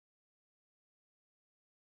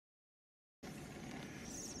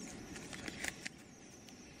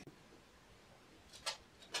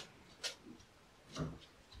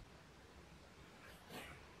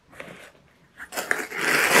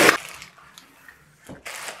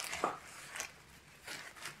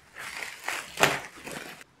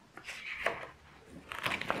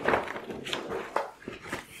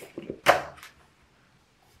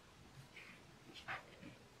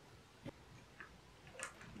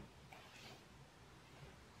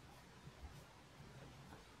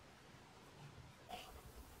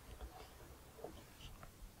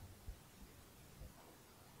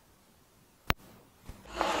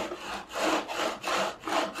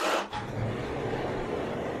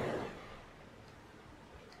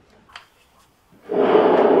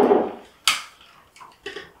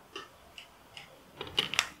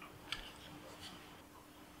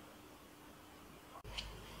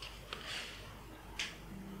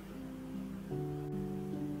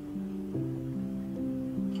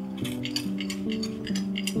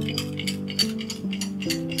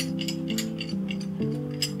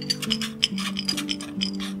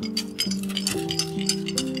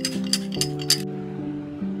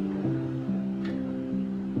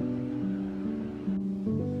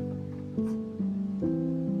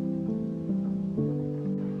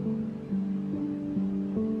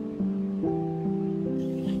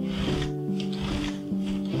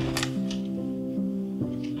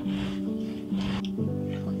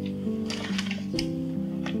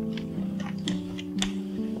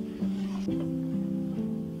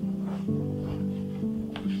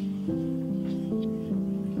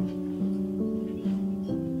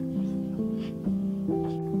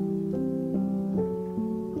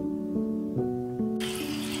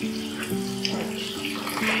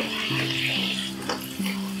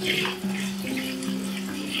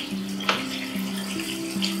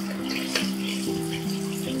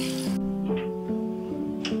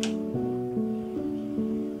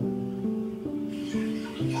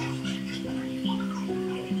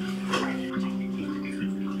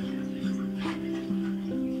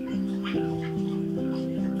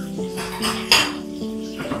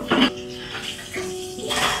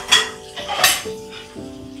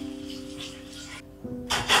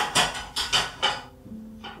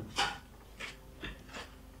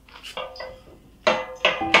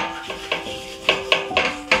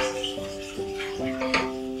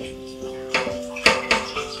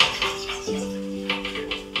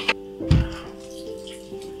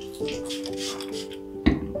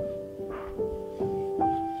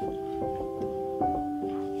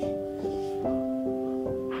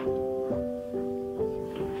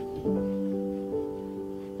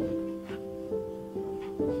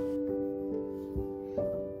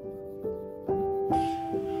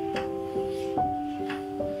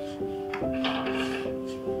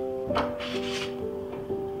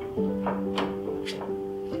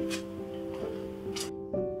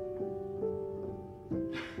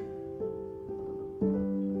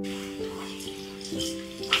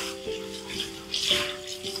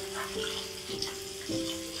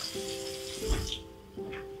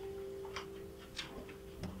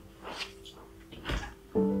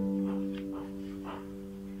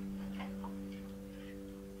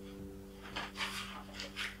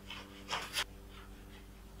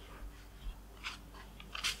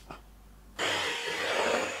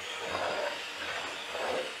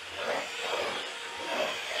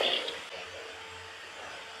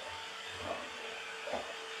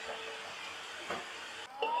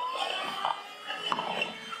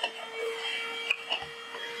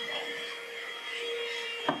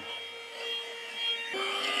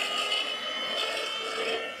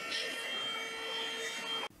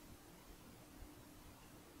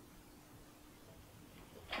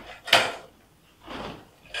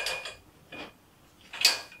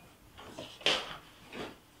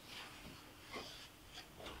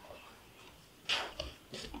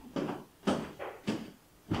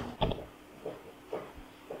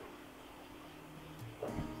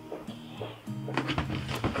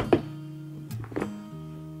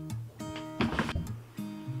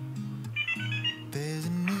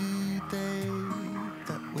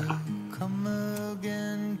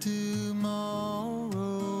again tomorrow.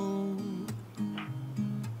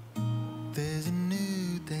 There's a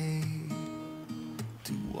new day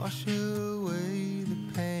to wash away the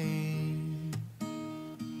pain.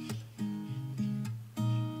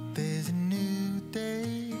 There's a new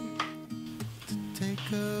day to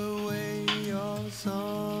take away your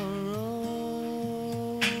sorrow.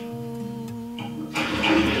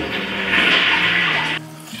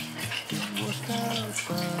 Get washed out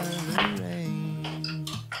by the rain.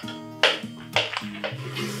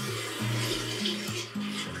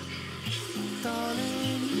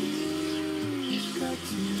 Darling, you've got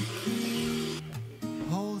to keep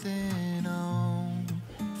holding on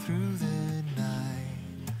through the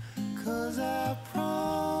night, 'cause I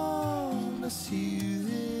promise you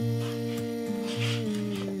this.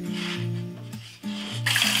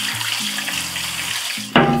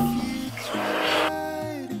 If you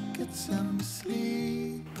try to get some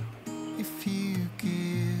sleep, if you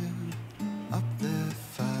give up the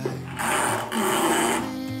fight,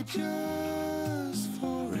 only just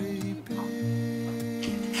for a bit,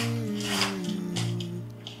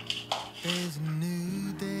 there's a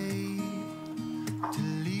new day to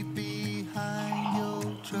leave behind your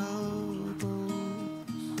troubles.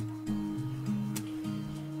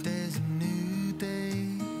 There's a new day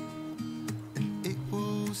and it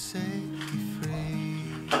will set you free.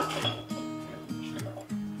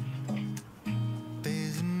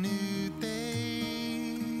 There's a new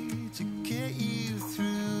day to get you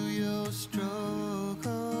through your struggles.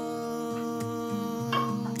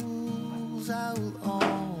 I will always